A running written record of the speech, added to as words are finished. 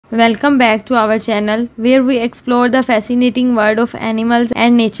Welcome back to our channel where we explore the fascinating world of animals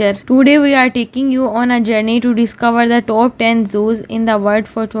and nature. Today we are taking you on a journey to discover the top 10 zoos in the world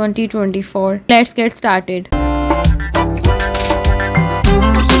for 2024. Let's get started.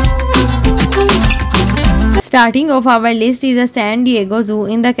 Starting off our list is the San Diego Zoo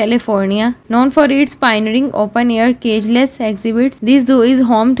in California. Known for its pioneering open-air cageless exhibits, this zoo is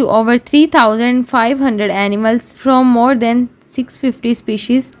home to over 3,500 animals from more than 650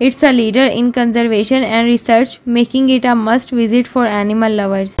 species. It's a leader in conservation and research, making it a must-visit for animal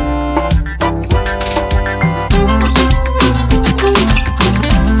lovers.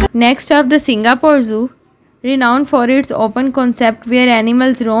 Next up, the Singapore Zoo. Renowned for its open concept where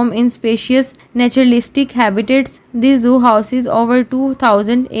animals roam in spacious naturalistic habitats, this zoo houses over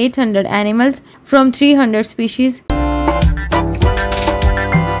 2,800 animals from 300 species.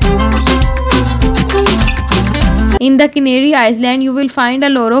 In the Canary Island, you will find a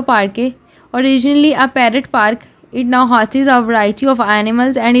Loro Parque. Originally a parrot park, it now houses a variety of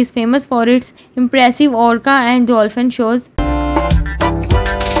animals and is famous for its impressive orca and dolphin shows.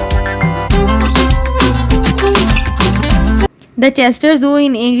 The Chester Zoo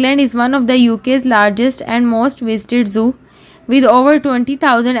in England is one of the UK's largest and most visited zoo. With over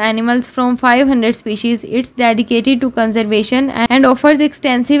 20,000 animals from 500 species, it's dedicated to conservation and offers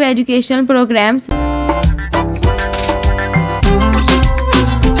extensive educational programs.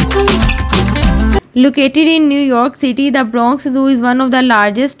 Located in New York City, the Bronx Zoo is one of the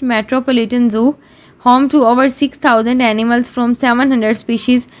largest metropolitan zoos, home to over 6,000 animals from 700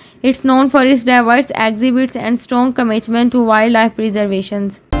 species. It's known for its diverse exhibits and strong commitment to wildlife preservation.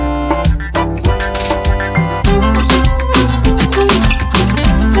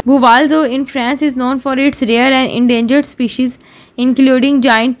 Beauval Zoo in France is known for its rare and endangered species, including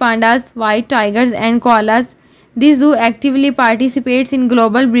giant pandas, white tigers, and koalas. This zoo actively participates in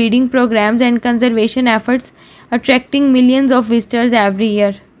global breeding programs and conservation efforts, attracting millions of visitors every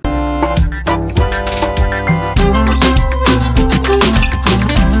year.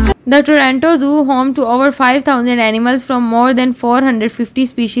 The Toronto Zoo, home to over 5,000 animals from more than 450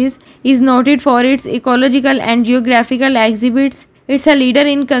 species, is noted for its ecological and geographical exhibits. It's a leader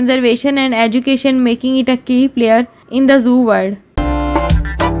in conservation and education, making it a key player in the zoo world.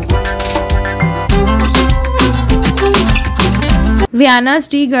 Vienna's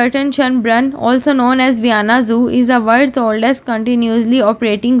Tiergarten Schönbrunn, also known as Vienna Zoo, is the world's oldest continuously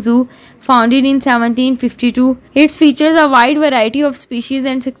operating zoo, founded in 1752. It features a wide variety of species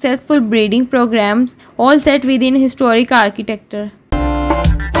and successful breeding programs, all set within historic architecture.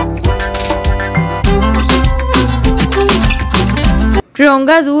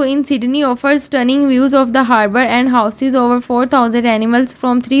 Taronga Zoo in Sydney offers stunning views of the harbour and houses over 4,000 animals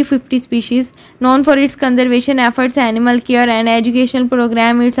from 350 species. Known for its conservation efforts, animal care and educational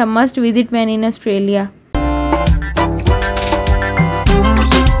program, it's a must-visit when in Australia.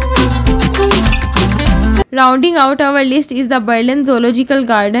 Rounding out our list is the Berlin Zoological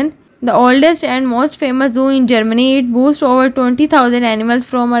Garden, the oldest and most famous zoo in Germany. It boasts over 20,000 animals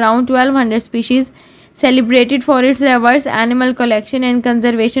from around 1,200 species. Celebrated for its diverse animal collection and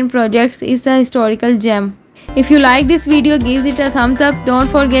conservation projects, is a historical gem. If you like this video, give it a thumbs up. Don't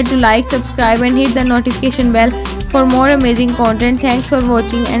forget to like, subscribe and hit the notification bell for more amazing content. Thanks for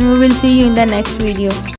watching and we will see you in the next video.